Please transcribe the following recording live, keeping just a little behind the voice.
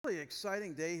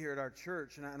exciting day here at our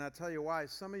church, and I'll tell you why.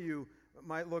 Some of you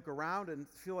might look around and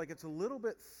feel like it's a little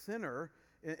bit thinner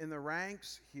in the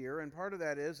ranks here, and part of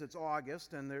that is it's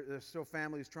August, and there's still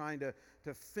families trying to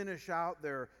finish out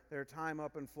their time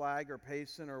up in Flag or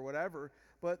Payson or whatever.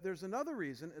 But there's another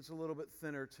reason it's a little bit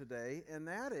thinner today, and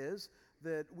that is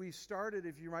that we started,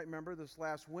 if you might remember, this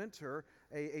last winter,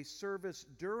 a service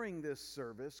during this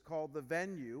service called The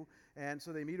Venue. And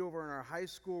so they meet over in our high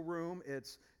school room.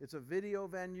 It's a video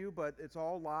venue, but it's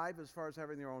all live as far as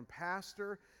having their own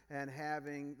pastor and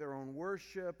having their own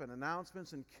worship and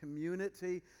announcements and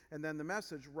community. And then the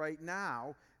message right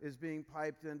now is being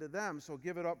piped into them. So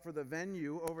give it up for The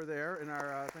Venue over there in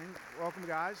our thing. Welcome,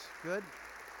 guys. Good.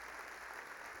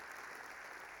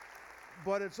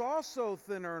 But it's also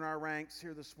thinner in our ranks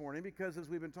here this morning because as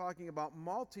we've been talking about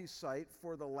multi-site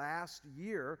for the last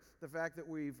year, the fact that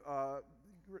we've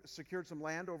secured some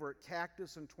land over at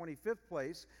Cactus and 25th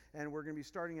Place, and we're going to be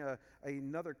starting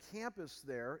another campus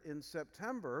there in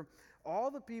September. All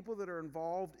the people that are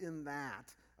involved in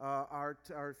that are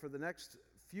for the next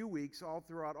few weeks, all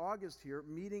throughout August here,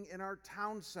 meeting in our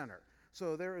town center.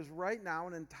 So there is right now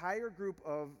an entire group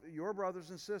of your brothers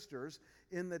and sisters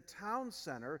in the town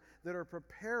center that are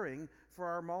preparing for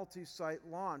our multi-site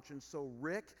launch. And so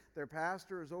Rick, their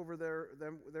pastor, is over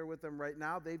there with them right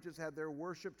now. They've just had their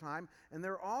worship time, and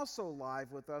they're also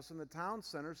live with us in the town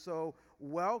center. So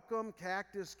welcome,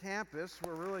 Cactus Campus.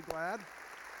 We're really glad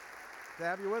to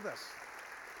have you with us.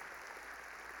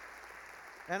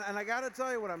 And I got to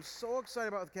tell you what I'm so excited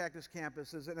about with Cactus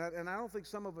Campus is, and I don't think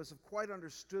some of us have quite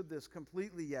understood this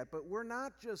completely yet, but we're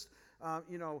not just,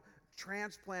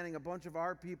 transplanting a bunch of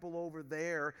our people over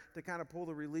there to kind of pull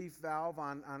the relief valve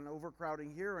on overcrowding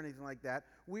here or anything like that.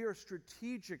 We are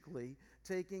strategically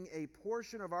taking a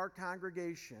portion of our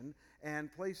congregation and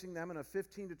placing them in a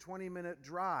 15 to 20 minute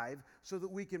drive so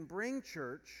that we can bring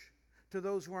church to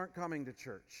those who aren't coming to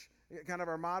church. Kind of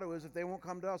our motto is, if they won't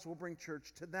come to us, we'll bring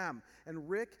church to them. And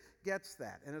Rick gets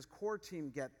that, and his core team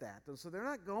get that. And so they're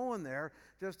not going there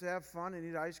just to have fun and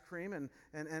eat ice cream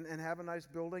and have a nice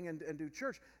building and do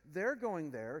church. They're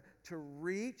going there to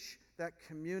reach that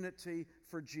community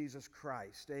for Jesus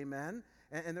Christ. Amen?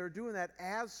 And they're doing that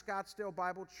as Scottsdale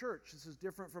Bible Church. This is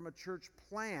different from a church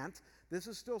plant. This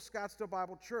is still Scottsdale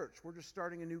Bible Church. We're just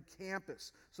starting a new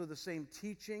campus. So the same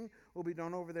teaching will be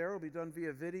done over there. It will be done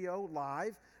via video,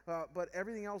 live. But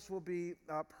everything else will be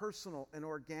personal and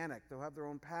organic. They'll have their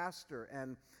own pastor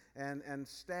and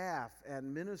staff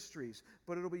and ministries.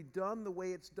 But it'll be done the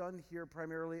way it's done here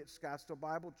primarily at Scottsdale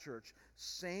Bible Church.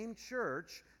 Same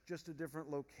church, just a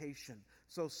different location.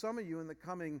 So some of you in the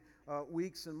coming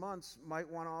weeks and months might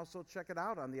want to also check it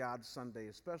out on the odd Sunday,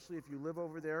 especially if you live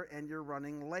over there and you're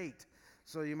running late.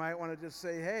 So you might want to just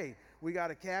say, hey, we got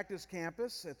a Cactus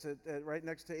Campus. It's right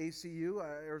next to ACU,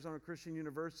 Arizona Christian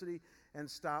University, and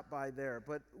stop by there.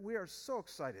 But we are so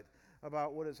excited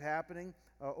about what is happening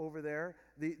over there.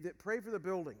 Pray for the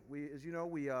building. As you know,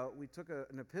 we took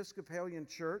an Episcopalian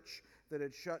church that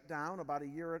had shut down about a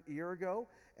year ago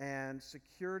and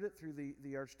secured it through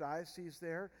the archdiocese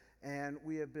there. And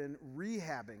we have been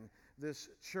rehabbing this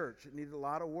church. It needed a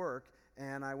lot of work.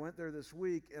 And I went there this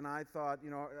week, and I thought,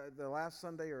 the last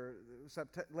Sunday or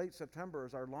late September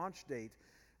is our launch date.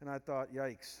 And I thought,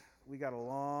 yikes, we got a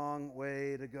long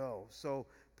way to go. So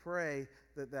pray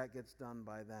that gets done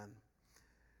by then.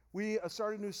 We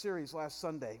started a new series last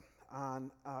Sunday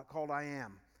called I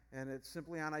Am, and it's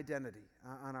simply on identity,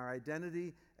 on our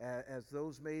identity as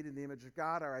those made in the image of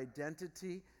God, our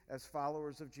identity as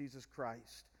followers of Jesus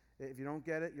Christ. If you don't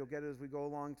get it, you'll get it as we go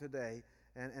along today,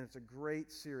 and it's a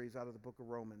great series out of the book of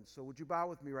Romans. So would you bow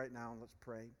with me right now and let's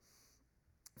pray.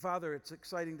 Father, it's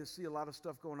exciting to see a lot of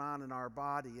stuff going on in our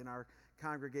body, in our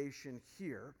congregation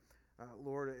here.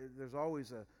 Lord, there's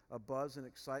always a buzz and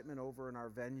excitement over in our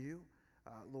venue.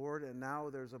 Lord, and now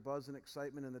there's a buzz and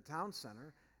excitement in the town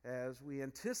center as we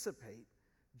anticipate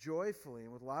joyfully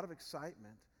and with a lot of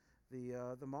excitement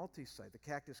the multi-site, the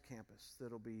Cactus Campus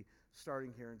that'll be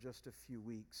starting here in just a few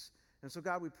weeks. And so,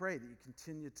 God, we pray that you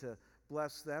continue to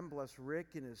bless them, bless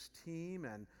Rick and his team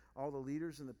and all the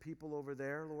leaders and the people over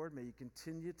there, Lord. May you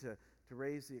continue to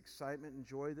raise the excitement and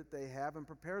joy that they have and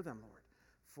prepare them, Lord,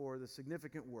 for the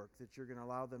significant work that you're going to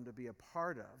allow them to be a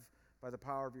part of by the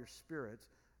power of your Spirit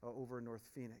over in North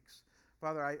Phoenix.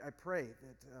 Father, I pray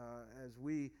that as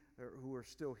we who are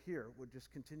still here would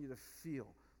just continue to feel,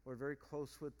 Lord, very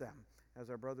close with them as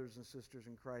our brothers and sisters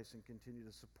in Christ and continue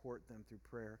to support them through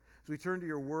prayer. As we turn to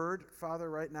your word, Father,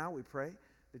 right now we pray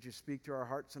that you speak to our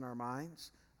hearts and our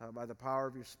minds. By the power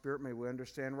of your Spirit, may we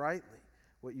understand rightly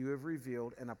what you have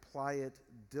revealed and apply it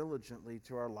diligently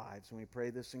to our lives. And we pray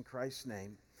this in Christ's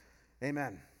name.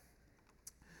 Amen.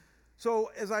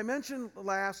 So, as I mentioned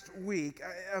last week,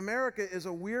 America is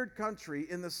a weird country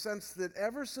in the sense that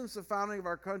ever since the founding of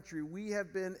our country, we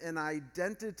have been an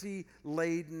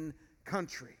identity-laden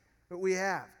country. But we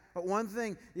have. But one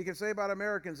thing you can say about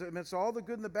Americans, amidst all the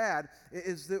good and the bad,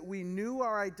 is that we knew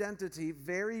our identity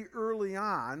very early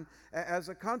on as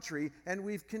a country, and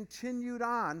we've continued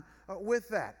on with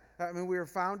that. I mean, we were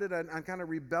founded on kind of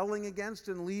rebelling against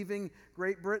and leaving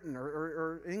Great Britain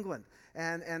or England.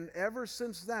 And ever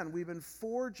since then, we've been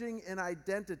forging an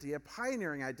identity, a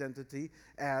pioneering identity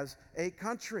as a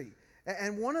country.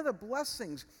 And one of the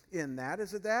blessings in that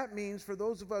is that means for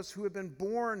those of us who have been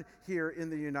born here in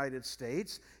the United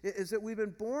States, is that we've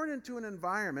been born into an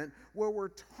environment where we're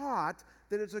taught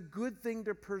that it's a good thing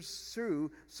to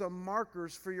pursue some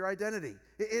markers for your identity.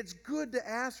 It's good to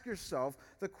ask yourself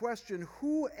the question,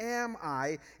 who am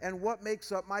I and what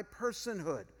makes up my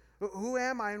personhood? Who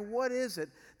am I and what is it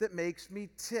that makes me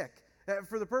tick?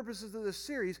 For the purposes of this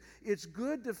series, it's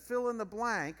good to fill in the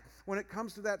blank when it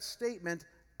comes to that statement,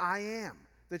 I am,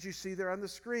 that you see there on the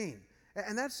screen.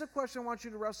 And that's the question I want you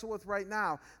to wrestle with right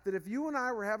now, that if you and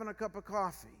I were having a cup of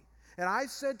coffee, and I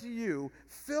said to you,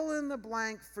 fill in the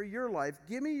blank for your life,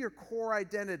 give me your core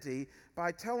identity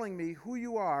by telling me who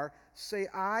you are, say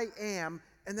I am,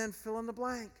 and then fill in the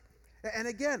blank. And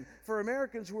again, for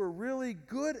Americans who are really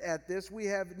good at this, we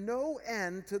have no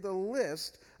end to the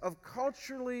list of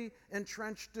culturally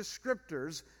entrenched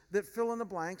descriptors that fill in the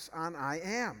blanks on I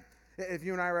am. If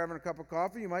you and I were having a cup of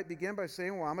coffee, you might begin by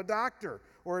saying, well, I'm a doctor,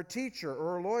 or a teacher,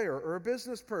 or a lawyer, or a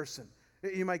business person.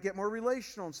 You might get more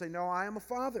relational and say, no, I am a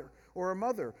father, or a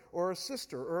mother, or a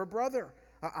sister, or a brother.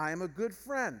 I am a good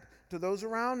friend to those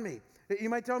around me. You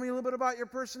might tell me a little bit about your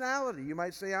personality. You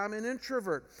might say I'm an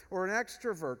introvert or an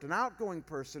extrovert, an outgoing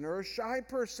person or a shy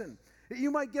person.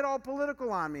 You might get all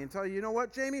political on me and tell you, you know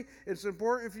what, Jamie? It's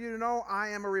important for you to know I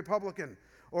am a Republican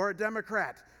or a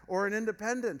Democrat or an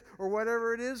independent or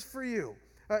whatever it is for you.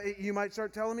 You might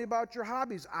start telling me about your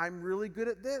hobbies. I'm really good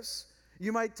at this.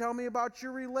 You might tell me about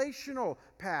your relational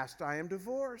past. I am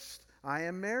divorced. I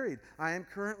am married. I am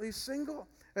currently single.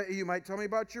 You might tell me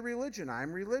about your religion.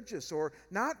 I'm religious or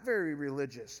not very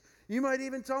religious. You might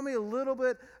even tell me a little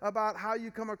bit about how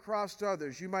you come across to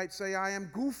others. You might say, I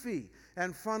am goofy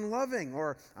and fun-loving,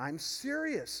 or I'm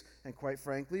serious and, quite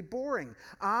frankly, boring.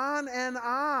 On and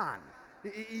on.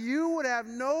 You would have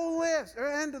no list or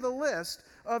end of the list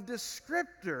of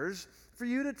descriptors for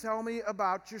you to tell me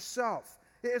about yourself.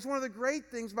 It's one of the great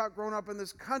things about growing up in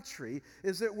this country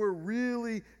is that we're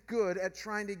really good at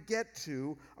trying to get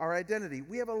to our identity.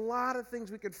 We have a lot of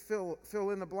things we could fill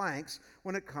in the blanks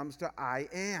when it comes to I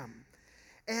am.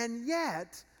 And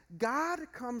yet, God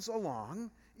comes along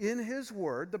in His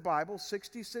Word, the Bible,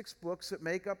 66 books that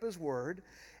make up His Word,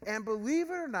 and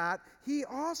believe it or not, He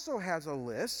also has a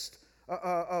list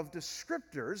of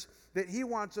descriptors that He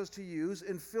wants us to use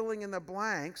in filling in the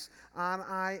blanks on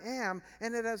I am,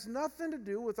 and it has nothing to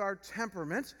do with our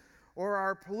temperament or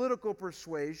our political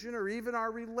persuasion or even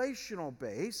our relational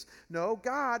base. No,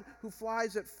 God, who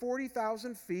flies at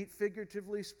 40,000 feet,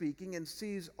 figuratively speaking, and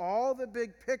sees all the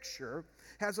big picture,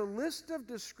 has a list of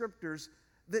descriptors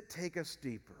that take us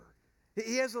deeper.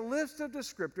 He has a list of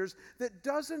descriptors that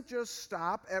doesn't just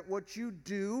stop at what you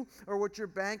do or what your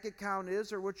bank account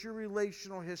is or what your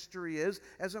relational history is,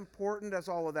 as important as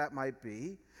all of that might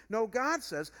be. No, God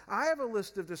says, I have a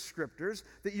list of descriptors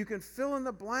that you can fill in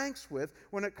the blanks with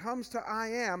when it comes to I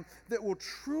am that will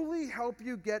truly help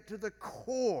you get to the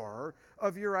core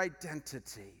of your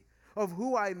identity, of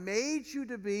who I made you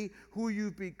to be, who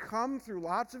you've become through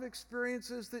lots of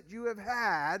experiences that you have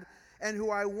had, and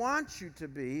who I want you to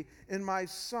be in my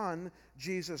Son,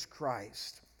 Jesus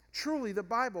Christ. Truly, the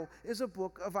Bible is a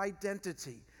book of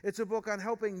identity. It's a book on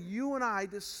helping you and I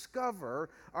discover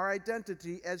our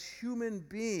identity as human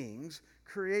beings,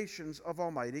 creations of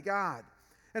Almighty God.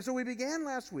 And so we began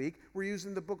last week, we're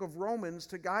using the book of Romans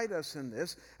to guide us in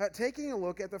this, taking a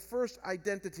look at the first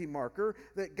identity marker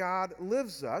that God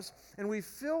lives us, and we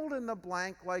filled in the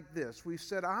blank like this. We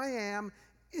said, I am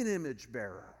an image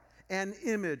bearer. An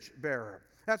image bearer.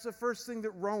 That's the first thing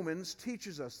that Romans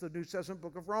teaches us, the New Testament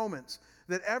book of Romans,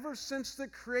 that ever since the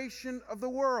creation of the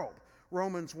world,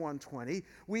 Romans 1:20,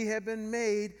 we have been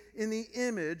made in the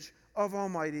image of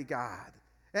Almighty God.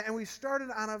 And we started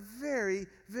on a very,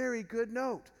 very good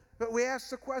note. But we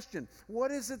asked the question,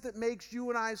 what is it that makes you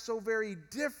and I so very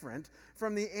different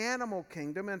from the animal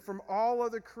kingdom and from all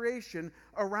other creation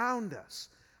around us?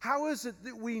 How is it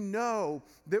that we know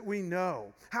that we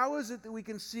know? How is it that we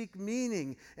can seek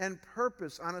meaning and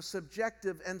purpose on a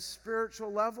subjective and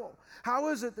spiritual level? How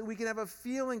is it that we can have a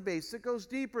feeling base that goes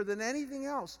deeper than anything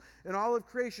else in all of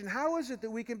creation? How is it that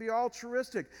we can be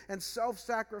altruistic and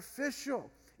self-sacrificial,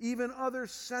 even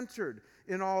other-centered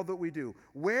in all that we do?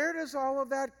 Where does all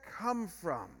of that come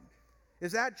from?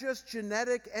 Is that just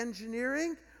genetic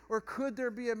engineering? Or could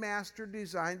there be a master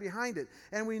design behind it?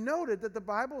 And we noted that the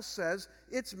Bible says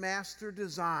it's master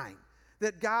design,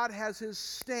 that God has his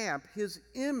stamp, his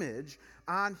image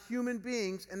on human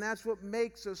beings, and that's what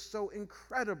makes us so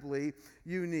incredibly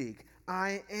unique.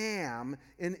 I am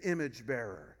an image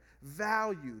bearer,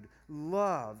 valued,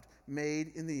 loved,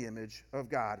 made in the image of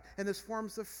God. And this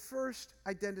forms the first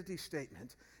identity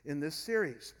statement in this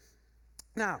series.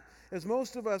 Now, as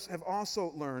most of us have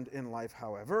also learned in life,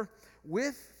 however,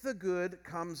 with the good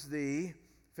comes the,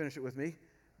 finish it with me,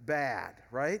 bad,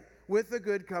 right? With the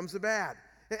good comes the bad.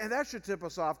 And that should tip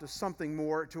us off to something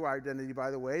more to our identity,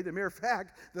 by the way. The mere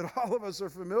fact that all of us are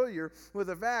familiar with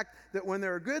the fact that when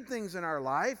there are good things in our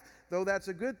life, though that's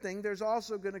a good thing, there's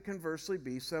also going to conversely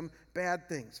be some bad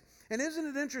things. And isn't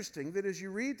it interesting that as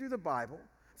you read through the Bible,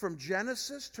 from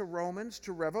Genesis to Romans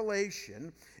to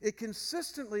Revelation, it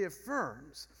consistently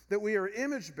affirms that we are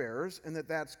image bearers and that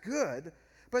that's good.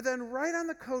 But then right on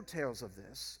the coattails of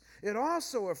this, it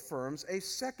also affirms a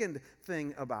second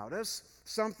thing about us,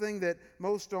 something that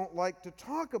most don't like to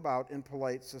talk about in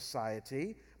polite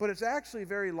society, but it's actually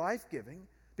very life-giving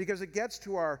because it gets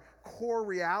to our core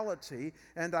reality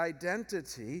and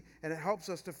identity, and it helps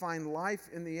us to find life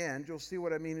in the end. You'll see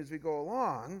what I mean as we go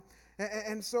along.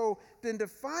 And so, in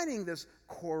defining this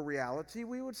core reality,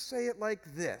 we would say it like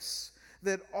this,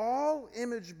 that all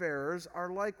image bearers are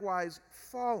likewise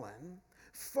fallen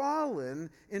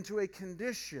into a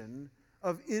condition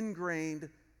of ingrained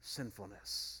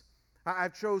sinfulness.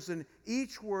 I've chosen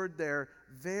each word there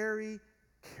very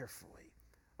carefully.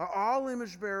 All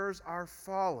image bearers are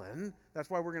fallen.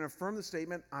 That's why we're going to affirm the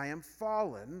statement, I am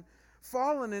fallen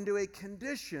into a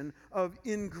condition of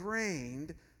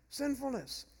ingrained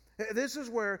sinfulness. This is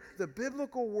where the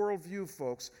biblical worldview,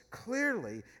 folks,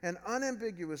 clearly and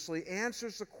unambiguously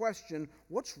answers the question,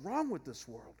 what's wrong with this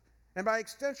world? And by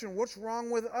extension, what's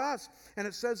wrong with us? And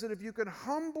it says that if you can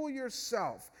humble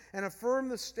yourself and affirm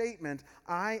the statement,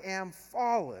 I am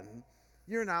fallen,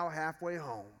 you're now halfway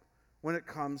home when it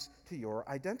comes to your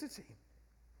identity.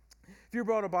 If you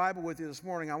brought a Bible with you this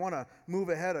morning, I want to move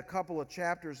ahead a couple of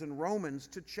chapters in Romans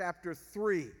to chapter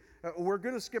 3. We're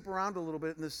going to skip around a little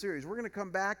bit in this series. We're going to come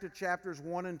back to chapters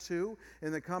 1 and 2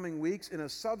 in the coming weeks in a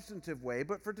substantive way.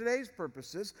 But for today's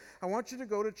purposes, I want you to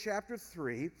go to chapter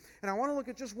 3, and I want to look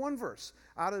at just one verse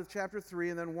out of chapter 3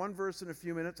 and then one verse in a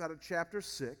few minutes out of chapter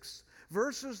 6.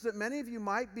 Verses that many of you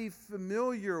might be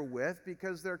familiar with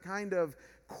because they're kind of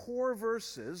core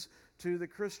verses to the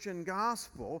Christian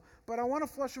gospel. But I want to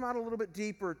flesh them out a little bit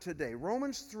deeper today.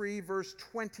 Romans 3, verse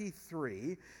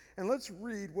 23. And let's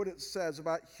read what it says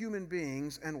about human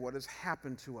beings and what has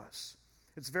happened to us.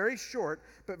 It's very short,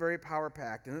 but very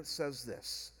power-packed, and it says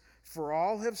this, for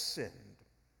all have sinned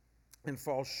and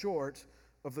fall short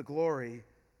of the glory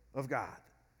of God.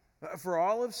 For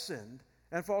all have sinned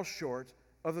and fall short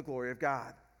of the glory of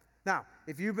God. Now,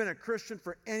 if you've been a Christian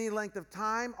for any length of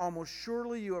time, almost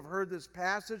surely you have heard this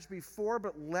passage before,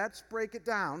 but let's break it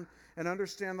down and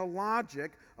understand the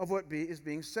logic of what is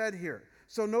being said here.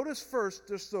 So notice first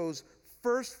just those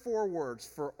first four words,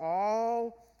 for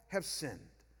all have sinned.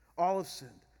 All have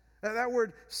sinned. Now, that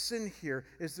word sin here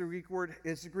is the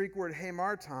Greek word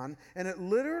hamarton, and it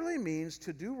literally means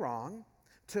to do wrong,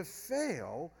 to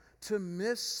fail, to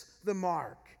miss the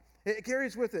mark. It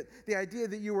carries with it the idea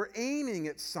that you were aiming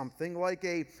at something like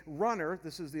a runner,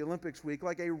 this is the Olympics week,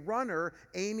 like a runner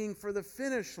aiming for the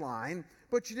finish line,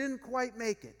 but you didn't quite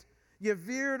make it. You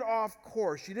veered off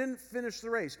course. You didn't finish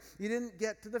the race. You didn't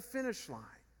get to the finish line.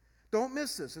 Don't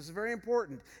miss this. This is very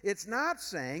important. It's not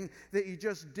saying that you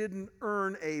just didn't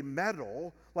earn a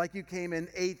medal, like you came in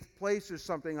 8th place or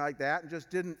something like that and just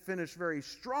didn't finish very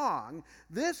strong.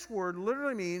 This word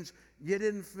literally means you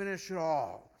didn't finish at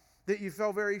all, that you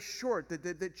fell very short,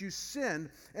 that you sinned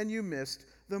and you missed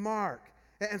the mark.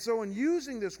 And so in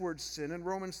using this word sin in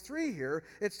Romans 3 here,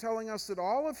 it's telling us that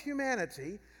all of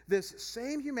humanity, this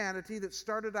same humanity that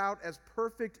started out as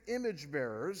perfect image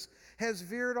bearers, has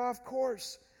veered off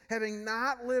course, having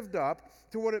not lived up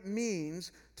to what it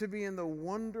means to be in the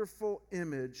wonderful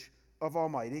image of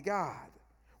Almighty God.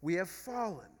 We have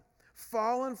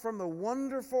fallen from the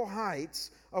wonderful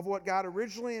heights of what God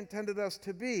originally intended us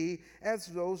to be as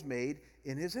those made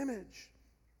in His image.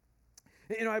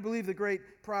 You know, I believe the great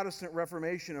Protestant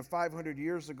Reformation of 500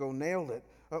 years ago nailed it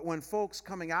when folks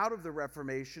coming out of the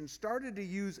Reformation started to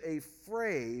use a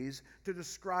phrase to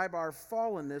describe our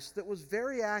fallenness that was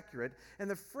very accurate, and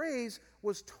the phrase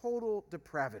was total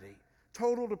depravity.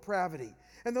 Total depravity.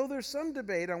 And though there's some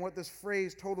debate on what this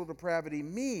phrase total depravity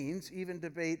means, even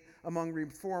debate among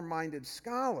reform-minded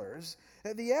scholars,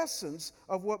 the essence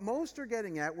of what most are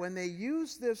getting at when they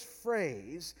use this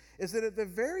phrase is that at the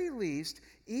very least,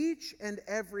 each and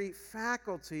every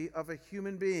faculty of a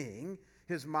human being,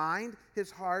 his mind,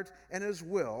 his heart, and his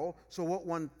will, so what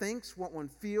one thinks, what one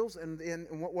feels, and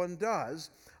what one does,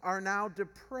 are now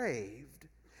depraved,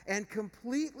 and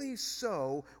completely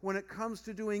so when it comes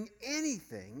to doing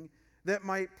anything that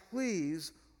might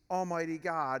please Almighty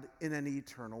God in an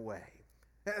eternal way.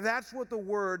 That's what the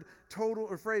word total,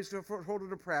 or phrase total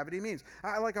depravity means.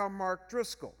 I like how Mark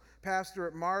Driscoll, pastor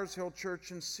at Mars Hill Church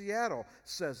in Seattle,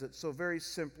 says it so very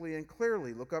simply and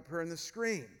clearly. Look up here on the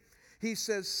screen. He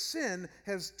says, sin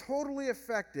has totally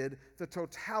affected the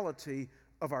totality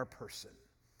of our person.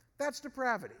 That's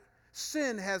depravity.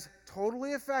 Sin has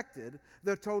totally affected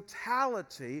the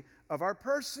totality of our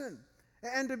person.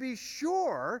 And to be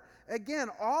sure, again,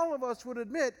 all of us would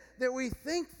admit that we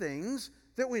think things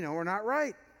that we know are not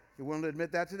right. You willing to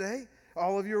admit that today?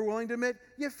 All of you are willing to admit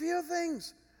you feel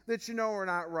things that you know are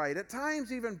not right. At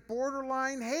times, even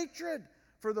borderline hatred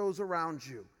for those around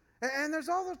you. And there's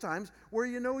other times where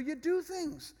you know you do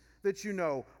things that you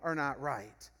know are not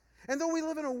right. And though we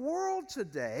live in a world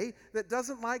today that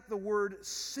doesn't like the word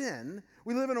sin,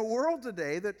 we live in a world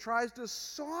today that tries to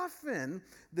soften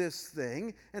this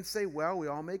thing and say, well, we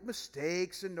all make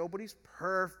mistakes and nobody's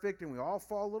perfect and we all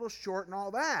fall a little short and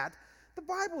all that. The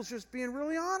Bible's just being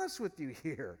really honest with you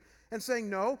here and saying,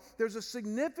 no, there's a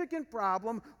significant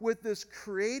problem with this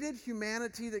created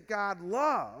humanity that God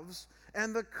loves,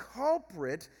 and the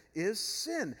culprit is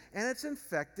sin, and it's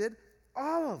infected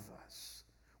all of us.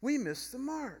 We miss the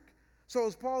mark. So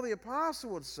as Paul the Apostle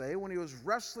would say when he was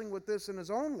wrestling with this in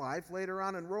his own life, later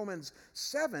on in Romans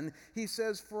 7, he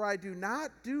says, for I do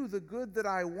not do the good that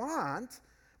I want,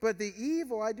 but the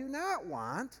evil I do not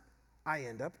want, I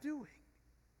end up doing.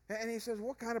 And he says,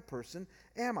 what kind of person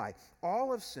am I?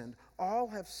 All have sinned,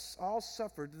 all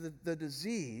suffered the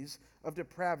disease of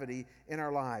depravity in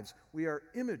our lives. We are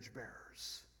image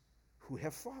bearers who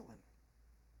have fallen.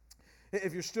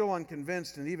 If you're still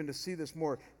unconvinced, and even to see this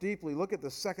more deeply, look at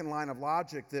the second line of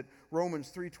logic that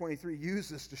Romans 3:23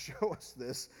 uses to show us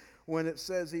this, when it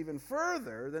says even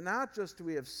further that not just do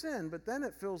we have sinned, but then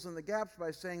it fills in the gaps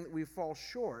by saying that we fall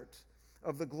short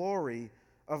of the glory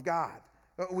of God.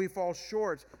 We fall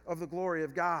short of the glory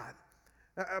of God.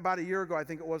 About a year ago, I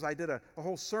think it was, I did a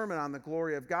whole sermon on the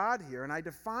glory of God here, and I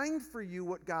defined for you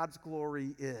what God's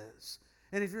glory is.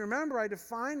 And if you remember, I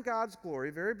defined God's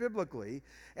glory very biblically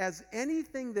as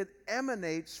anything that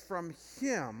emanates from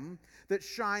Him, that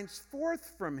shines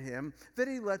forth from Him, that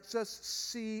He lets us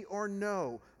see or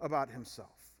know about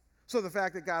Himself. So the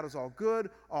fact that God is all good,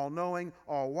 all knowing,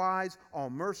 all wise, all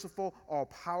merciful, all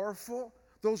powerful,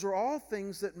 those are all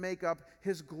things that make up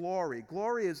His glory.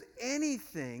 Glory is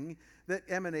anything that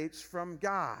emanates from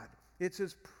God. It's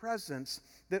His presence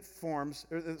that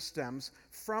stems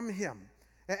from Him.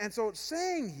 And so it's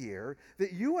saying here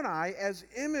that you and I, as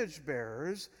image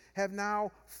bearers, have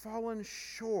now fallen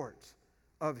short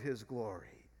of His glory.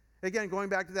 Again, going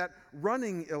back to that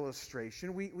running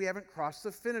illustration, we haven't crossed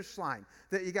the finish line.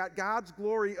 That you got God's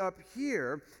glory up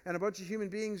here and a bunch of human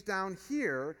beings down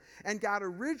here, and God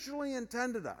originally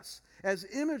intended us as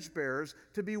image bearers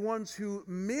to be ones who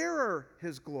mirror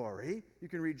His glory. You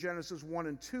can read Genesis 1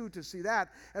 and 2 to see that,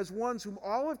 as ones whom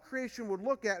all of creation would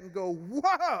look at and go,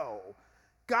 whoa!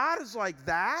 God is like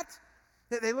that?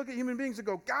 They look at human beings and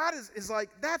go, God is like,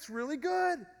 that's really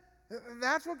good.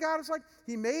 That's what God is like.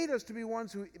 He made us to be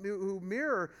ones who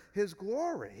mirror His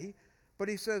glory. But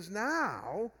He says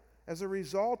now, as a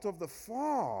result of the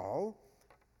fall,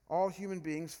 all human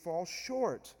beings fall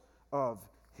short of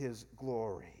His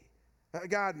glory.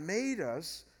 God made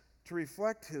us to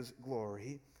reflect His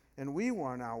glory, and we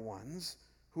are now ones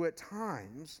who at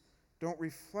times don't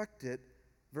reflect it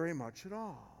very much at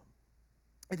all.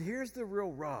 And here's the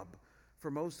real rub for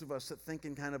most of us that think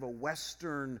in kind of a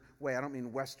Western way. I don't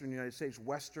mean Western United States,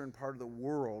 Western part of the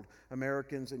world,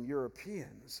 Americans and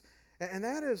Europeans. And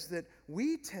that is that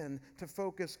we tend to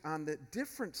focus on the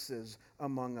differences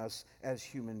among us as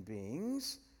human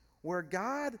beings, where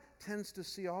God tends to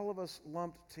see all of us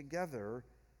lumped together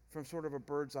from sort of a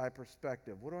bird's eye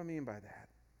perspective. What do I mean by that?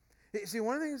 See,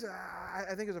 one of the things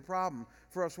I think is a problem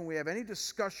for us when we have any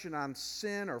discussion on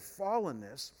sin or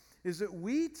fallenness is that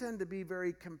we tend to be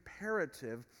very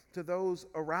comparative to those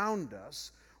around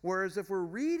us. Whereas if we're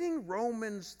reading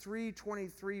Romans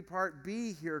 3:23 part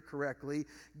B here correctly,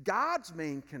 God's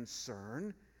main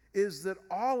concern is that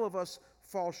all of us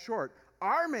fall short.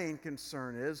 Our main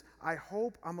concern is, I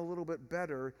hope I'm a little bit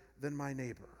better than my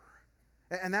neighbor.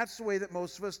 And that's the way that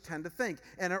most of us tend to think.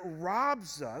 And it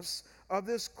robs us of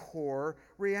this core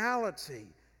reality.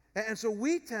 And so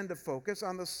we tend to focus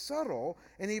on the subtle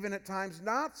and even at times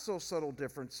not so subtle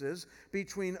differences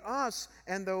between us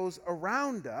and those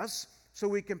around us. So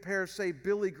we compare, say,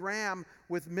 Billy Graham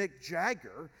with Mick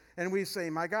Jagger, and we say,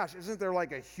 my gosh, isn't there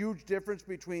like a huge difference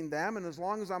between them? And as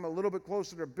long as I'm a little bit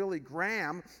closer to Billy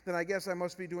Graham, then I guess I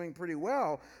must be doing pretty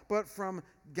well. But from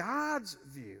God's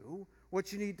view,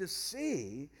 what you need to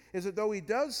see is that though he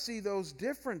does see those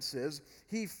differences,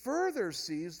 he further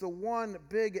sees the one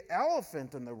big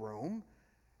elephant in the room,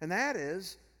 and that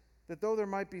is that though there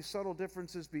might be subtle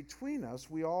differences between us,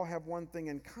 we all have one thing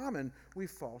in common: we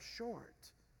fall short.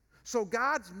 So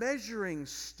God's measuring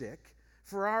stick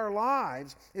for our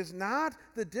lives is not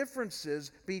the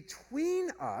differences between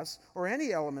us or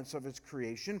any elements of his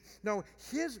creation. No,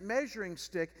 his measuring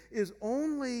stick is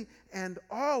only and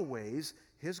always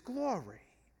his glory.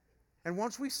 And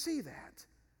once we see that,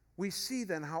 we see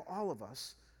then how all of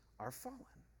us are fallen.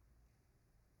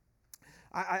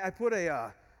 I put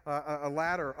a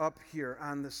ladder up here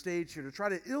on the stage here to try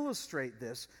to illustrate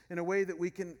this in a way that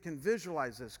we can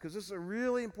visualize this, because this is a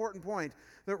really important point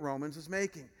that Romans is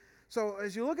making. So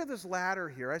as you look at this ladder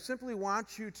here, I simply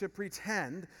want you to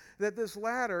pretend that this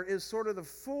ladder is sort of the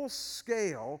full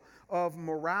scale of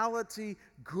morality,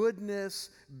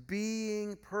 goodness,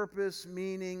 being, purpose,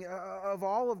 meaning, of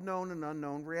all of known and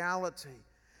unknown reality.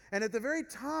 And at the very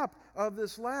top of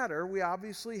this ladder, we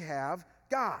obviously have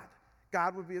God.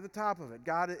 God would be at the top of it.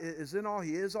 God is in all.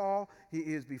 He is all. He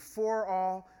is before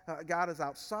all. God is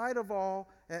outside of all.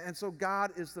 And so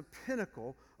God is the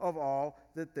pinnacle of all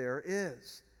that there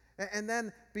is. And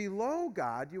then below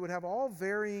God, you would have all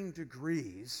varying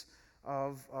degrees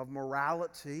of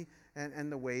morality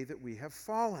and the way that we have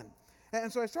fallen.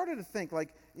 And so I started to think,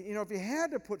 like, you know, if you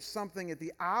had to put something at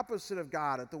the opposite of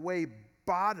God, at the way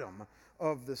bottom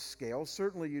of the scale,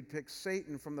 certainly you'd pick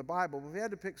Satan from the Bible. But if you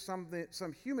had to pick some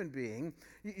human being,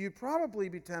 you'd probably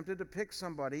be tempted to pick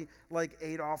somebody like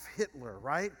Adolf Hitler,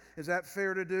 right? Is that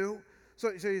fair to do? So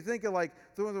you think of like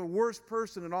the worst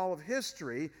person in all of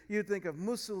history, you'd think of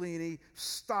Mussolini,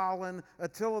 Stalin,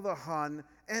 Attila the Hun,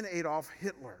 and Adolf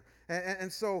Hitler.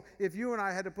 And so if you and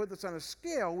I had to put this on a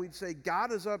scale, we'd say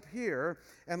God is up here,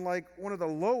 and like one of the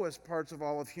lowest parts of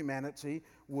all of humanity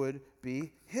would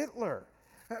be Hitler.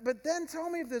 But then tell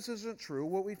me if this isn't true.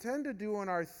 What we tend to do in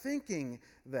our thinking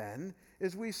then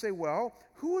is we say, well,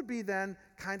 who would be then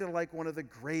kind of like one of the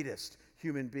greatest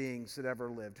human beings that ever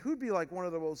lived? Who'd be like one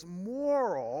of the most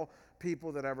moral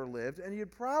people that ever lived? And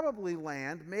you'd probably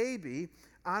land maybe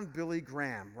on Billy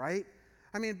Graham, right?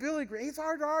 I mean, Billy Graham, it's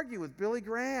hard to argue with Billy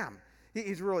Graham.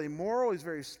 He's really moral. He's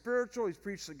very spiritual. He's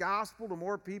preached the gospel to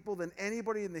more people than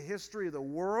anybody in the history of the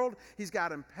world. He's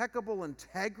got impeccable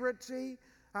integrity.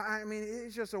 I mean,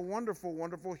 he's just a wonderful,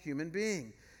 wonderful human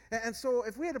being. And so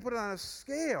if we had to put it on a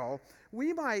scale,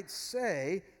 we might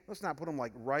say, let's not put him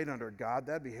like right under God,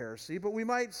 that'd be heresy, but we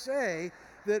might say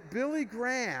that Billy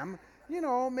Graham, you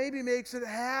know, maybe makes it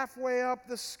halfway up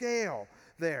the scale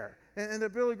there. And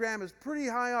that Billy Graham is pretty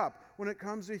high up when it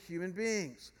comes to human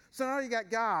beings. So now you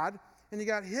got God, and you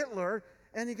got Hitler,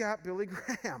 and you got Billy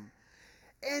Graham.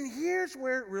 And here's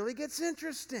where it really gets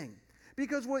interesting.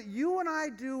 Because what you and I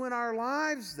do in our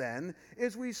lives then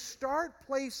is we start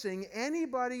placing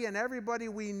anybody and everybody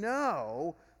we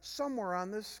know somewhere on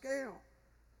this scale.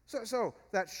 So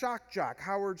that shock jock,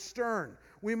 Howard Stern,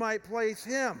 we might place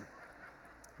him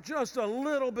just a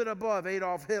little bit above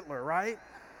Adolf Hitler, right?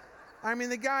 I mean,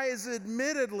 the guy is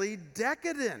admittedly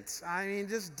decadent. I mean,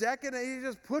 just decadent. He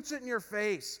just puts it in your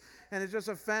face, and it just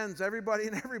offends everybody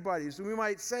and everybody. So we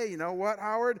might say, you know what,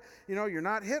 Howard? You know, you're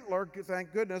not Hitler,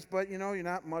 thank goodness, but, you know, you're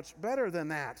not much better than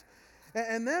that.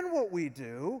 And then what we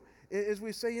do is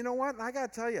we say, you know what, and I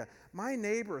got to tell you, my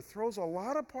neighbor throws a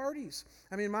lot of parties.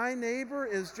 I mean, my neighbor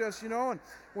is just, you know, and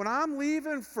when I'm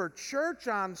leaving for church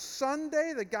on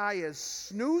Sunday, the guy is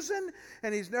snoozing,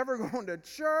 and he's never going to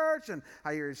church, and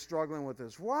I hear he's struggling with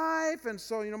his wife, and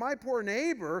so, you know, my poor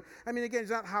neighbor, I mean, again, he's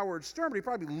not Howard Stern, but he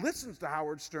probably listens to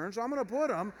Howard Stern, so I'm going to put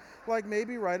him, like,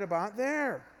 maybe right about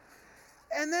there.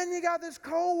 And then you got this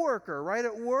coworker, right,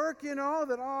 at work, you know,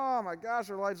 that, oh, my gosh,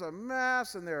 their life's a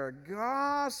mess, and they're a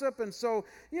gossip. And so,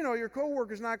 you know, your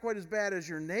coworker's not quite as bad as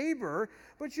your neighbor,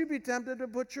 but you'd be tempted to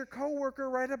put your coworker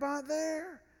right about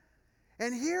there.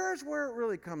 And here's where it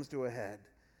really comes to a head.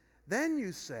 then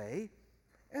you say,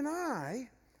 and I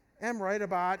am right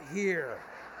about here.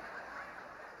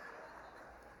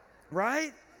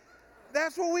 Right?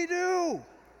 That's what we do,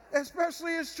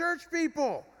 especially as church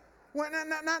people.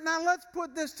 Now let's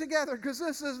put this together, because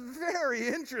this is very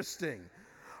interesting.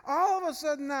 All of a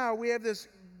sudden now we have this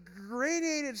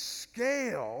gradated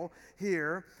scale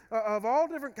here of all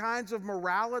different kinds of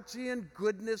morality and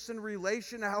goodness and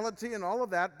relationality and all of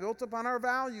that built upon our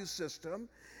value system.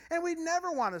 And we'd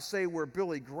never want to say we're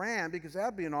Billy Graham, because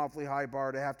that'd be an awfully high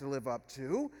bar to have to live up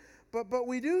to. But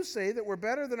we do say that we're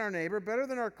better than our neighbor, better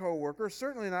than our coworker,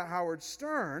 certainly not Howard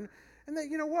Stern, and that,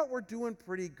 you know what, we're doing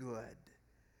pretty good.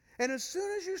 And as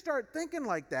soon as you start thinking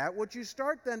like that, what you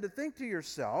start then to think to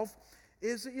yourself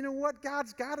is that, you know what,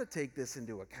 God's got to take this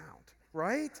into account,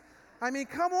 right? I mean,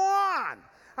 come on.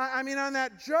 I mean, on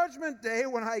that judgment day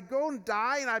when I go and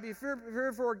die and I be feared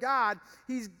before God,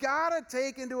 he's got to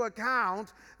take into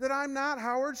account that I'm not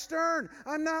Howard Stern.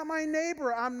 I'm not my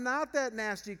neighbor. I'm not that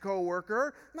nasty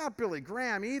coworker. Not Billy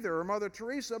Graham either, or Mother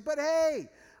Teresa. But hey,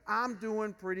 I'm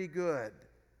doing pretty good.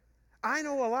 I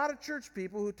know a lot of church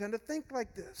people who tend to think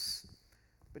like this.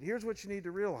 But here's what you need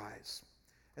to realize,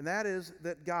 and that is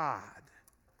that God,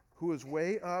 who is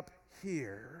way up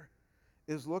here,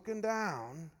 is looking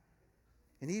down,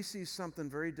 and he sees something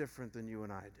very different than you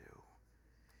and I do.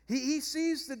 He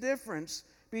sees the difference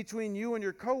between you and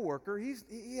your coworker.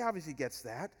 He obviously gets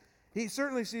that. He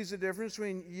certainly sees the difference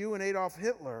between you and Adolf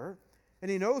Hitler,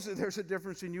 and he knows that there's a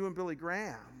difference between you and Billy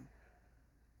Graham.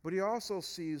 But he also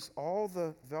sees all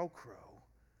the Velcro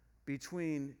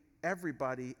between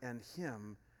everybody and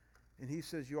him, and he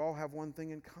says you all have one thing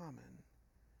in common,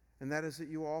 and that is that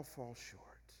you all fall short.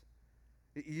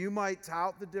 You might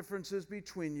tout the differences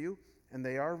between you, and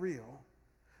they are real.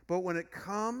 But when it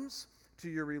comes to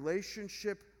your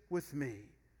relationship with me,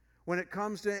 when it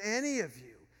comes to any of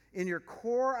you in your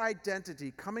core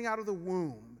identity coming out of the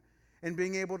womb and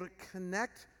being able to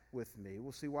connect with me,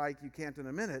 we'll see why you can't in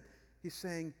a minute, he's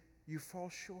saying you fall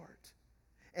short.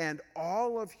 And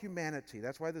all of humanity,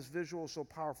 that's why this visual is so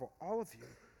powerful, all of you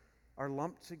are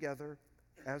lumped together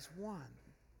as one.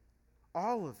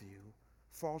 All of you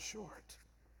fall short.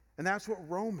 And that's what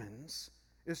Romans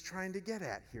is trying to get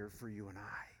at here for you and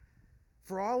I.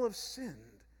 For all have sinned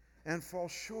and fall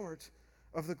short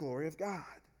of the glory of God.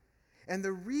 And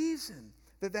the reason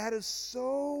that that is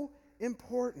so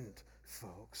important,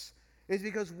 folks, is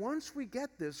because once we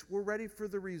get this, we're ready for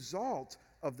the result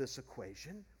of this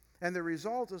equation. And the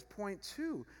result is point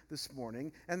 2 this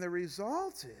morning. And the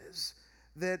result is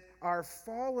that our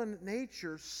fallen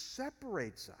nature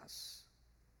separates us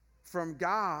from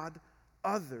God,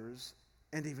 others,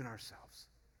 and even ourselves.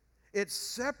 It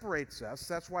separates us.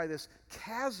 That's why this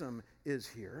chasm is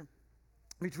here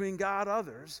between God,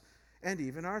 others, and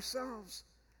even ourselves.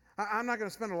 I'm not going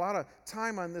to spend a lot of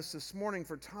time on this morning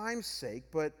for time's sake,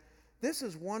 but this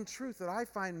is one truth that I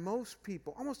find most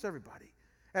people, almost everybody,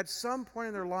 at some point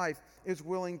in their life is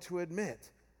willing to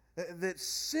admit. That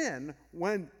sin,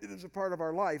 when it is a part of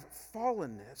our life,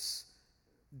 fallenness,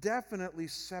 definitely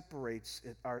separates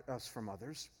us from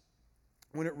others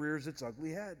when it rears its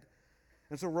ugly head.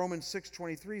 And so Romans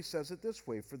 6:23 says it this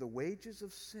way, for the wages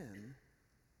of sin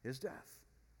is death,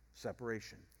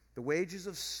 separation. The wages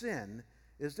of sin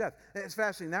is death. It's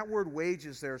fascinating. That word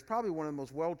wages there is probably one of the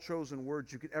most well-chosen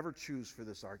words you could ever choose for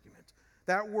this argument.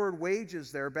 That word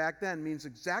wages there back then means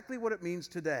exactly what it means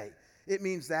today. It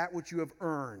means that which you have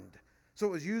earned. So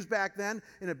it was used back then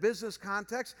in a business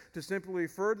context to simply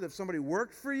refer to if somebody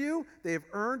worked for you, they have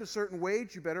earned a certain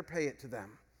wage, you better pay it to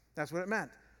them. That's what it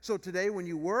meant. So today when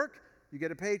you work, you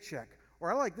get a paycheck.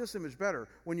 Or I like this image better.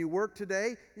 When you work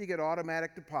today, you get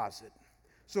automatic deposit.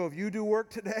 So if you do work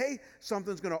today,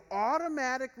 something's going to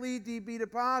automatically be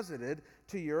deposited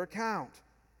to your account.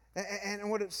 And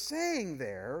what it's saying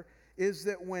there is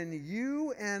that when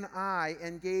you and I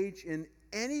engage in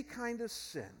any kind of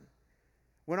sin,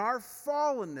 when our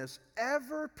fallenness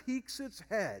ever peeks its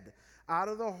head out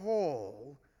of the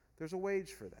hole, there's a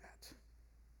wage for that.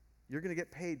 You're going to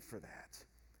get paid for that.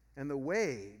 And the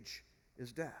wage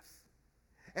is death.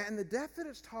 And the death that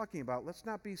it's talking about, let's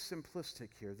not be simplistic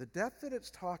here. The death that it's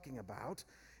talking about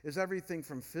is everything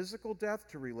from physical death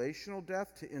to relational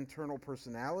death to internal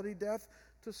personality death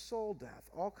to soul death,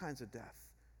 all kinds of death.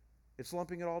 It's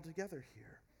lumping it all together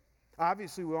here.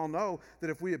 Obviously, we all know that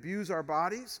if we abuse our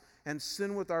bodies and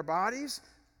sin with our bodies,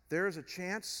 there is a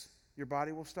chance your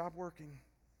body will stop working.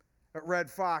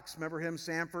 Red Fox, remember him,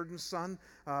 Sanford and Son,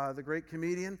 the great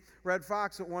comedian? Red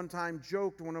Fox at one time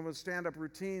joked in one of his stand-up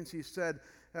routines, he said,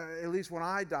 at least when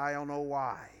I die, I'll know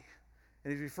why.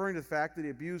 And he's referring to the fact that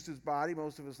he abused his body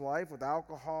most of his life with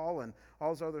alcohol and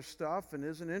all this other stuff. And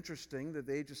isn't it interesting that at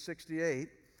the age of 68,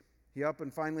 he up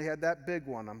and finally had that big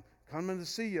one. I'm coming to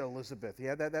see you, Elizabeth. He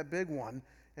had that big one,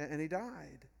 and he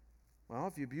died. Well,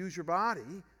 if you abuse your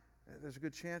body, there's a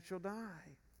good chance you'll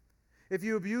die. If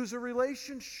you abuse a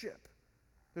relationship,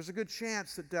 there's a good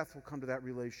chance that death will come to that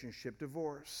relationship.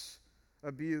 Divorce,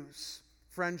 abuse,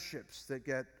 friendships that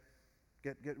get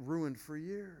ruined for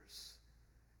years.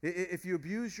 If you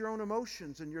abuse your own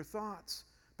emotions and your thoughts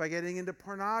by getting into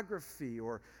pornography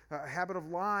or a habit of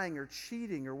lying or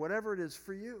cheating or whatever it is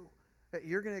for you,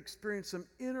 you're going to experience some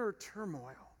inner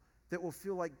turmoil that will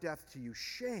feel like death to you.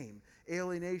 Shame,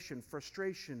 alienation,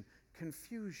 frustration,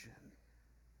 confusion.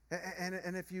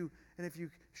 And if you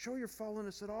show your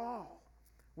fallenness at all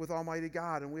with Almighty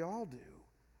God, and we all do,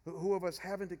 who of us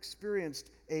haven't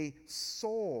experienced a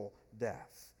soul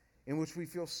death in which we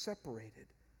feel separated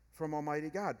from Almighty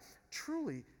God?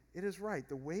 Truly, it is right.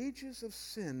 The wages of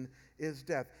sin is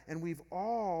death, and we've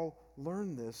all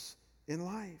learned this in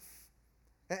life.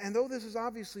 And though this is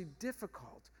obviously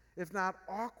difficult, if not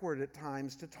awkward at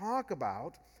times to talk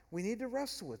about, we need to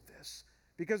wrestle with this.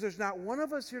 Because there's not one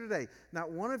of us here today,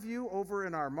 not one of you over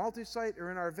in our multi-site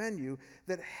or in our venue,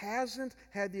 that hasn't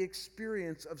had the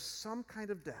experience of some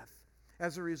kind of death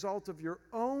as a result of your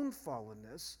own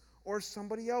fallenness or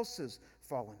somebody else's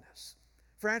fallenness.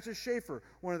 Francis Schaeffer,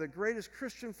 one of the greatest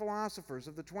Christian philosophers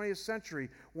of the 20th century,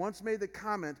 once made the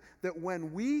comment that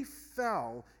when we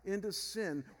fell into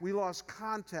sin, we lost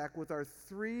contact with our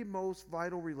three most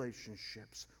vital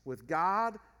relationships, with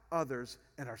God, others,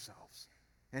 and ourselves.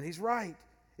 And he's right.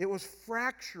 It was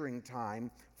fracturing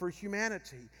time for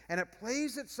humanity, and it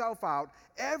plays itself out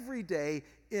every day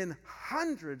in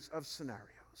hundreds of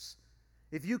scenarios.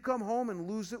 If you come home and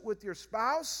lose it with your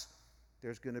spouse,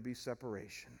 there's going to be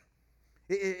separation.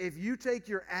 If you take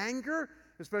your anger,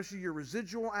 especially your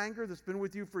residual anger that's been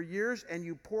with you for years, and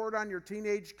you pour it on your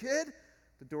teenage kid,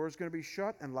 the door is going to be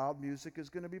shut and loud music is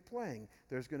going to be playing.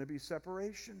 There's going to be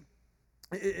separation.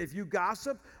 If you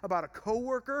gossip about a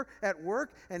coworker at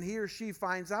work and he or she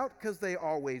finds out, because they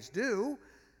always do,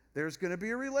 there's going to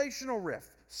be a relational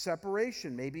rift,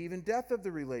 separation, maybe even death of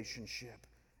the relationship.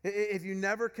 If you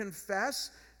never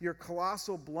confess your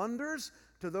colossal blunders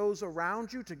to those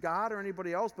around you, to God or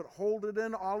anybody else, but hold it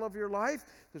in all of your life,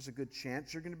 there's a good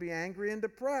chance you're going to be angry and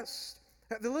depressed.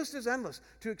 The list is endless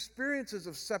to experiences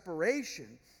of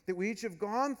separation that we each have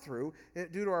gone through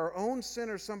due to our own sin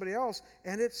or somebody else,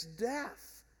 and it's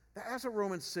death. That's what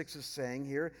Romans 6 is saying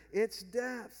here. It's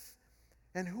death.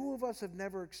 And who of us have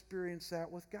never experienced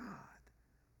that with God?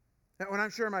 When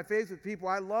I'm sharing my faith with people,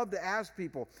 I love to ask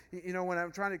people, when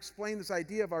I'm trying to explain this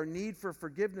idea of our need for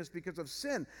forgiveness because of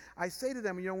sin, I say to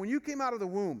them, when you came out of the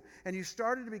womb and you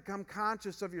started to become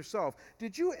conscious of yourself,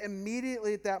 did you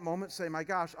immediately at that moment say, my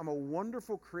gosh, I'm a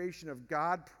wonderful creation of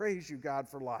God, praise you, God,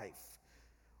 for life?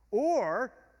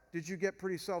 Or did you get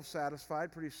pretty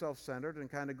self-satisfied, pretty self-centered, and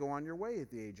kind of go on your way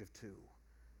at the age of 2?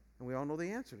 And we all know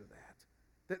the answer to that.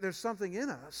 That there's something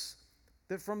in us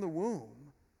that from the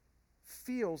womb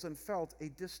feels and felt a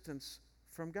distance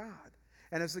from God.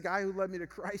 And as the guy who led me to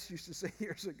Christ used to say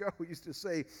years ago, he used to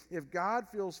say, if God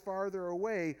feels farther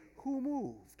away, who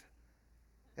moved?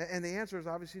 And the answer is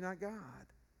obviously not God.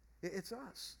 It's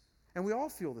us. And we all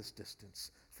feel this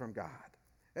distance from God.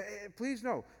 Please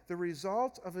know, the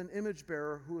result of an image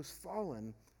bearer who has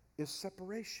fallen is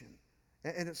separation.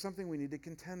 And it's something we need to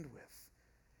contend with.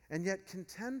 And yet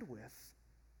contend with,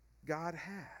 God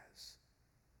has.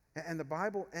 And the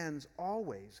Bible ends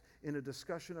always in a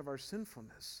discussion of our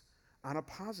sinfulness on a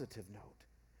positive note.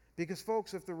 Because,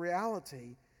 folks, if the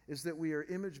reality is that we are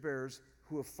image bearers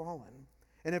who have fallen,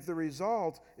 and if the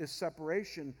result is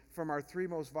separation from our three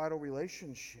most vital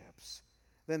relationships,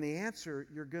 then the answer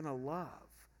you're going to love,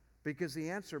 because the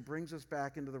answer brings us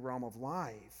back into the realm of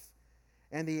life.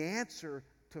 And the answer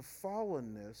to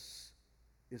fallenness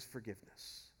is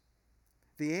forgiveness.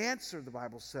 The answer, the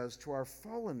Bible says, to our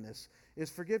fallenness is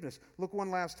forgiveness. Look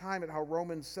one last time at how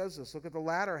Romans says this. Look at the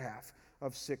latter half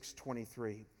of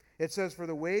 6:23. It says, for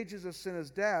the wages of sin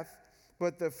is death,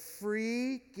 but the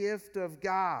free gift of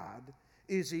God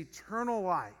is eternal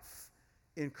life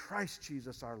in Christ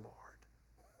Jesus our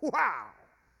Lord. Wow!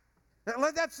 Now,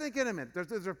 let that sink in a minute.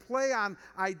 There's a play on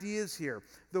ideas here.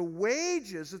 The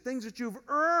wages, the things that you've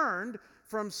earned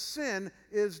from sin,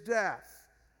 is death.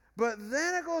 But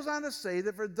then it goes on to say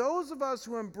that for those of us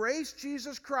who embrace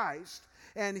Jesus Christ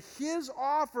and his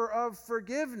offer of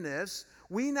forgiveness,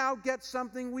 we now get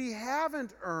something we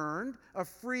haven't earned, a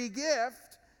free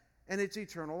gift, and it's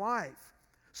eternal life.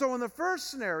 So in the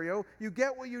first scenario, you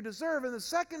get what you deserve. In the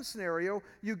second scenario,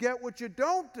 you get what you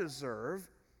don't deserve,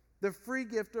 the free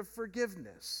gift of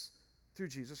forgiveness through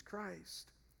Jesus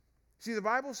Christ. See, the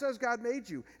Bible says God made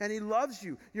you, and He loves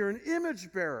you. You're an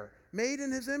image bearer, made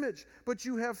in His image, but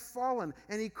you have fallen,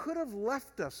 and He could have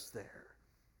left us there,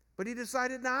 but He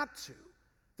decided not to.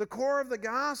 The core of the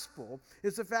gospel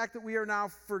is the fact that we are now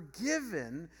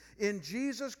forgiven in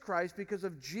Jesus Christ because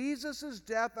of Jesus'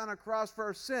 death on a cross for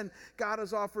our sin. God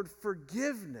has offered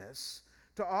forgiveness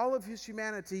to all of His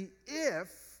humanity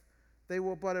if they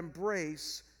will but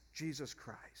embrace Jesus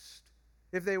Christ,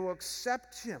 if they will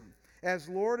accept Him as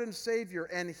Lord and Savior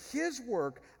and His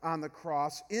work on the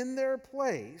cross in their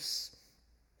place.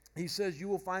 He says you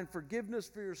will find forgiveness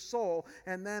for your soul,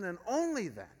 and then and only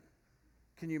then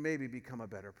can you maybe become a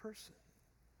better person.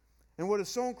 And what is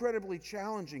so incredibly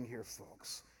challenging here,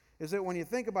 folks, is that when you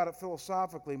think about it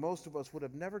philosophically, most of us would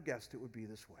have never guessed it would be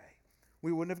this way.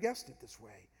 We wouldn't have guessed it this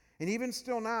way. And even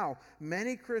still now,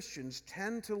 many Christians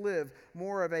tend to live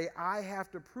more of a I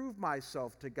have to prove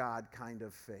myself to God kind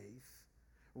of faith,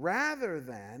 rather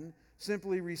than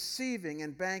simply receiving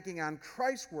and banking on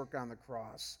Christ's work on the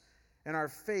cross and our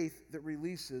faith that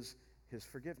releases His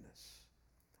forgiveness.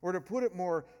 Or to put it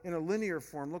more in a linear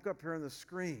form, look up here on the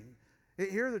screen.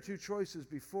 Here are the two choices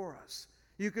before us.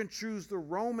 You can choose the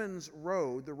Romans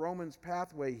road, the Romans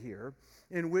pathway here,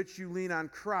 in which you lean on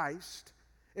Christ,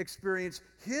 experience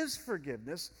His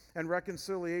forgiveness and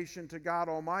reconciliation to God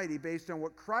Almighty based on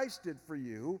what Christ did for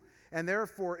you, and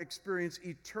therefore experience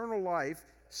eternal life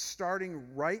starting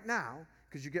right now,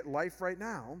 because you get life right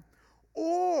now.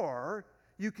 Or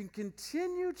you can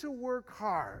continue to work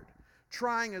hard,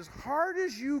 trying as hard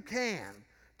as you can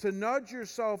to nudge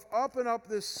yourself up and up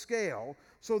this scale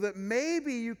so that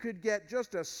maybe you could get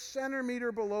just a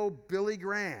centimeter below Billy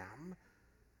Graham,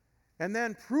 and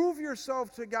then prove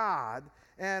yourself to God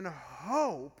and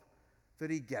hope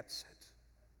that He gets it.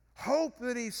 Hope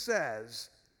that He says,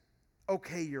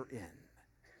 okay, you're in.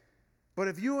 But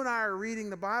if you and I are reading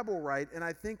the Bible right, and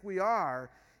I think we are,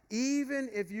 even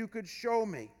if you could show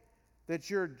me that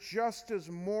you're just as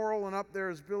moral and up there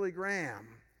as Billy Graham,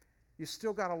 you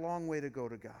still got a long way to go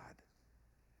to God.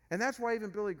 And that's why even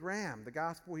Billy Graham, the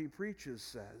gospel he preaches,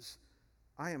 says,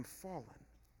 I am fallen.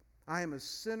 I am a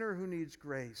sinner who needs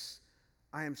grace.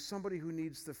 I am somebody who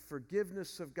needs the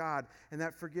forgiveness of God, and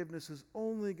that forgiveness is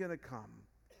only going to come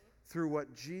through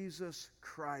what Jesus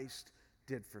Christ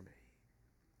did for me.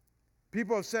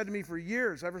 People have said to me for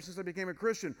years, ever since I became a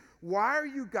Christian, why are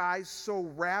you guys so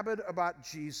rabid about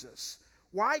Jesus?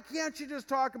 Why can't you just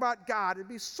talk about God? It'd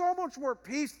be so much more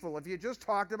peaceful if you just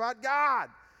talked about God.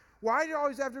 Why do you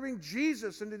always have to bring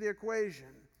Jesus into the equation?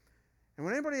 And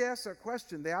when anybody asks that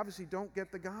question, they obviously don't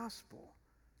get the gospel.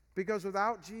 Because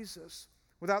without Jesus,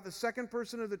 without the second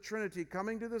person of the Trinity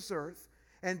coming to this earth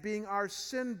and being our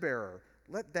sin bearer,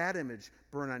 let that image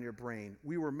burn on your brain.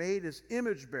 We were made as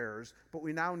image bearers, but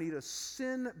we now need a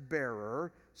sin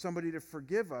bearer, somebody to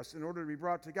forgive us in order to be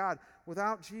brought to God.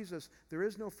 Without Jesus, there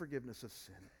is no forgiveness of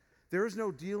sin. There is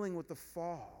no dealing with the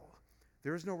fall.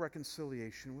 There is no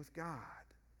reconciliation with God.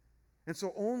 And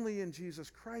so only in Jesus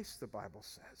Christ, the Bible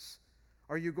says,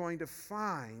 are you going to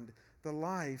find the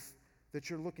life that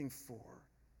you're looking for.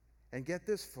 And get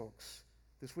this, folks,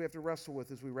 this we have to wrestle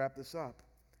with as we wrap this up.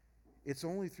 It's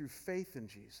only through faith in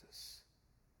Jesus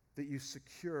that you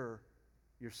secure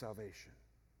your salvation.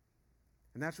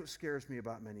 And that's what scares me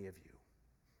about many of you.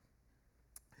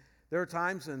 There are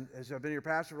times, and as I've been your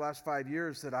pastor for the last 5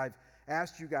 years, that I've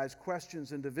asked you guys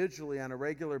questions individually on a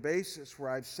regular basis where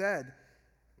I've said,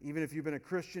 even if you've been a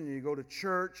Christian and you go to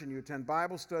church and you attend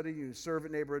Bible study, you serve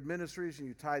at neighborhood ministries, and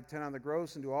you tithe 10 on the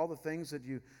gross and do all the things that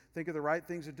you think are the right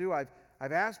things to do, I've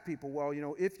asked people, well,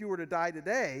 if you were to die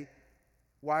today,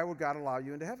 why would God allow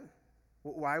you into heaven?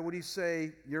 Why would He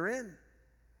say you're in?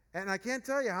 And I can't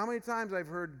tell you how many times I've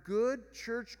heard good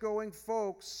church-going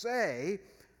folks say,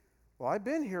 well, I've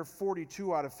been here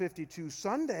 42 out of 52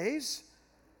 Sundays,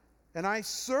 and I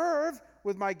serve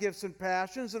with my gifts and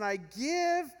passions, and I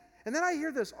give. And then I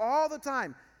hear this all the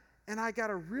time, and I got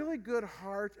a really good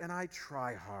heart, and I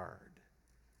try hard.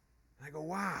 And I go,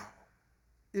 wow,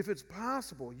 if it's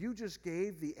possible, you just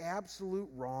gave the absolute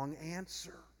wrong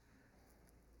answer.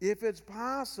 If it's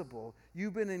possible,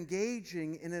 you've been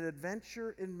engaging in an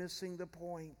adventure in missing the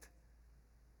point.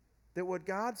 That what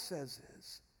God says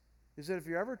is that if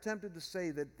you're ever tempted to say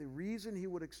that the reason He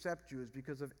would accept you is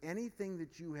because of anything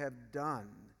that you have done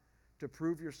to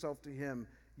prove yourself to Him,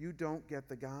 you don't get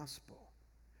the gospel.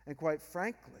 And quite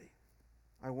frankly,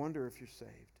 I wonder if you're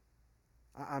saved.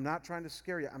 I'm not trying to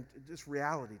scare you. Just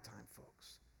reality time,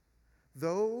 folks.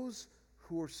 Those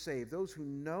who are saved, those who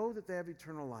know that they have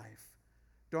eternal life,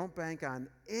 don't bank on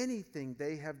anything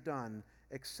they have done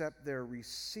except their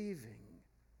receiving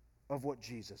of what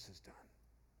Jesus has done.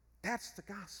 That's the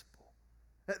gospel.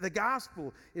 The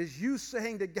gospel is you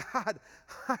saying to God,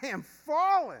 I am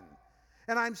fallen,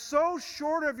 and I'm so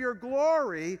short of your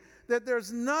glory that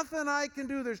there's nothing I can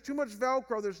do. There's too much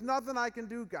Velcro. There's nothing I can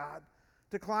do, God,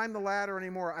 to climb the ladder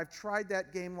anymore. I've tried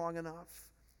that game long enough.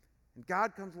 And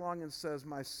God comes along and says,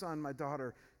 my son, my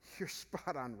daughter, you're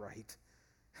spot on right.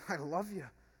 I love you.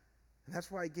 And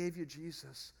that's why I gave you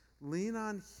Jesus. Lean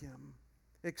on him.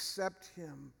 Accept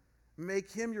him.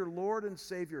 Make him your Lord and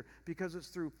Savior, because it's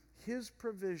through his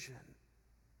provision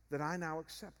that I now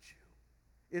accept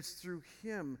you. It's through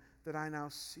him that I now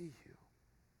see you.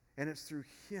 And it's through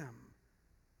him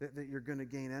that you're going to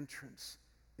gain entrance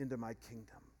into my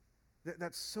kingdom.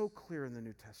 That's so clear in the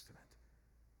New Testament,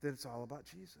 that it's all about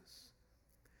Jesus.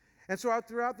 And so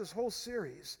throughout this whole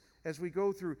series, as we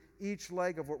go through each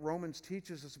leg of what Romans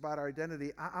teaches us about our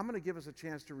identity, I'm going to give us a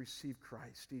chance to receive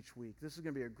Christ each week. This is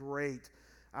going to be a great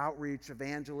outreach,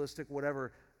 evangelistic,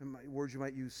 whatever words you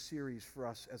might use, series for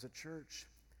us as a church.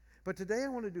 But today I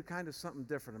want to do kind of something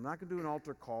different. I'm not going to do an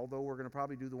altar call, though we're going to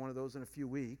probably do one of those in a few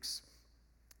weeks.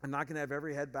 I'm not going to have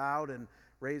every head bowed and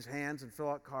raise hands and fill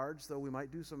out cards, though we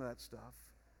might do some of that stuff.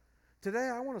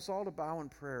 Today I want us all to bow in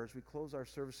prayer as we close our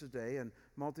service today, and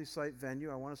multi-site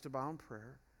venue, I want us to bow in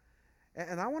prayer.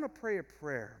 And I want to pray a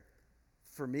prayer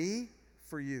for me,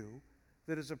 for you,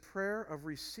 that is a prayer of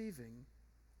receiving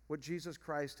what Jesus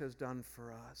Christ has done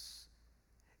for us.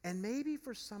 And maybe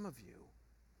for some of you,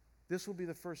 this will be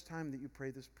the first time that you pray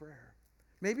this prayer.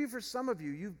 Maybe for some of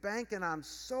you, you've banking on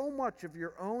so much of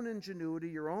your own ingenuity,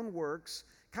 your own works,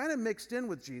 kind of mixed in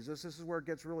with Jesus. This is where it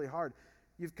gets really hard.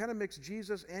 You've kind of mixed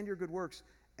Jesus and your good works,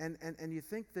 and you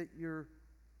think that you're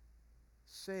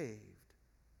saved,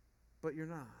 but you're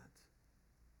not.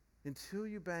 Until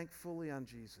you bank fully on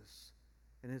Jesus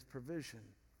and his provision,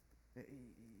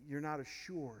 you're not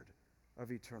assured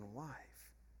of eternal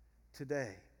life.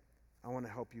 Today, I want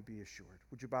to help you be assured.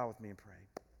 Would you bow with me and pray?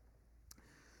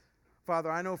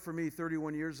 Father, I know for me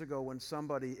 31 years ago when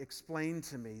somebody explained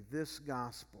to me this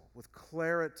gospel with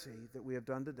clarity that we have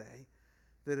done today,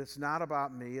 that it's not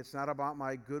about me, it's not about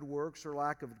my good works or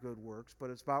lack of good works, but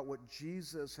it's about what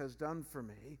Jesus has done for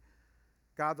me.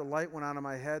 God, the light went on in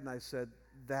my head and I said,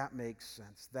 that makes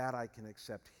sense. That I can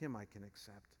accept. Him I can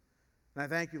accept. And I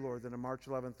thank you, Lord, that on March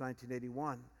 11th,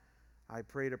 1981, I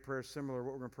prayed a prayer similar to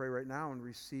what we're going to pray right now in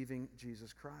receiving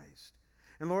Jesus Christ.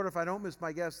 And Lord, if I don't miss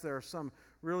my guess, there are some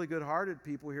really good-hearted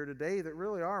people here today that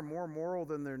really are more moral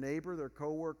than their neighbor, their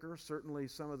coworker, certainly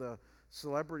some of the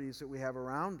celebrities that we have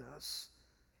around us.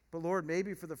 But Lord,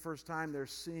 maybe for the first time they're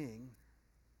seeing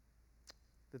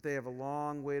that they have a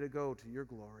long way to go to your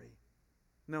glory.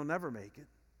 And they'll never make it.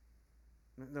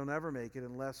 They'll never make it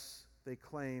unless they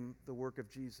claim the work of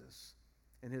Jesus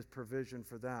and his provision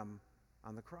for them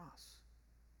on the cross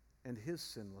and his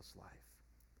sinless life.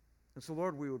 And so,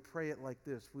 Lord, we would pray it like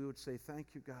this. We would say, thank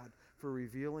you, God, for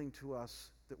revealing to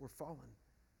us that we're fallen.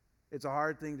 It's a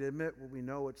hard thing to admit, but we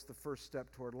know it's the first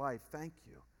step toward life. Thank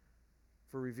you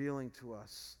for revealing to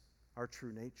us our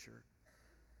true nature.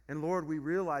 And Lord, we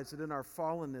realize that in our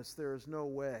fallenness, there is no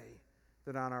way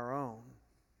that on our own,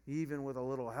 even with a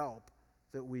little help,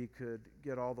 that we could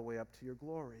get all the way up to your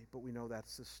glory. But we know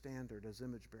that's the standard as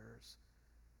image bearers.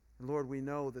 And Lord, we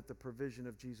know that the provision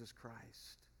of Jesus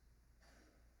Christ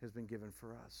has been given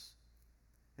for us.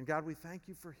 And God, we thank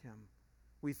you for him.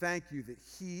 We thank you that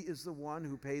he is the one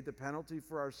who paid the penalty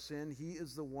for our sin. He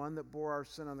is the one that bore our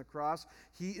sin on the cross.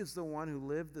 He is the one who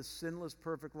lived the sinless,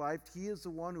 perfect life. He is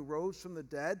the one who rose from the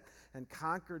dead and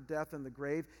conquered death and the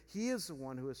grave. He is the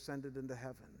one who ascended into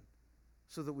heaven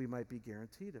so that we might be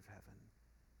guaranteed of heaven.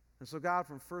 And so, God,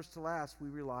 from first to last, we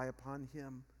rely upon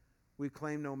him. We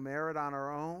claim no merit on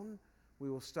our own. We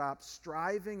will stop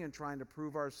striving and trying to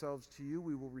prove ourselves to you.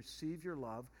 We will receive your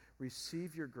love,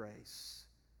 receive your grace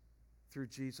through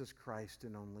Jesus Christ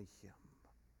and only him.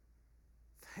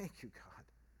 Thank you, God,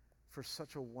 for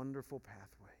such a wonderful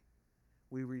pathway.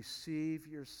 We receive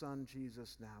your Son,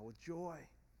 Jesus, now with joy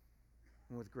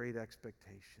and with great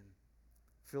expectation.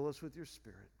 Fill us with your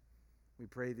Spirit. We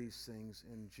pray these things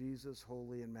in Jesus'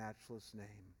 holy and matchless name.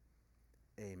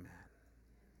 Amen.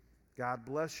 God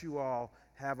bless you all.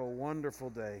 Have a wonderful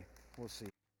day. We'll see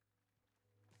you.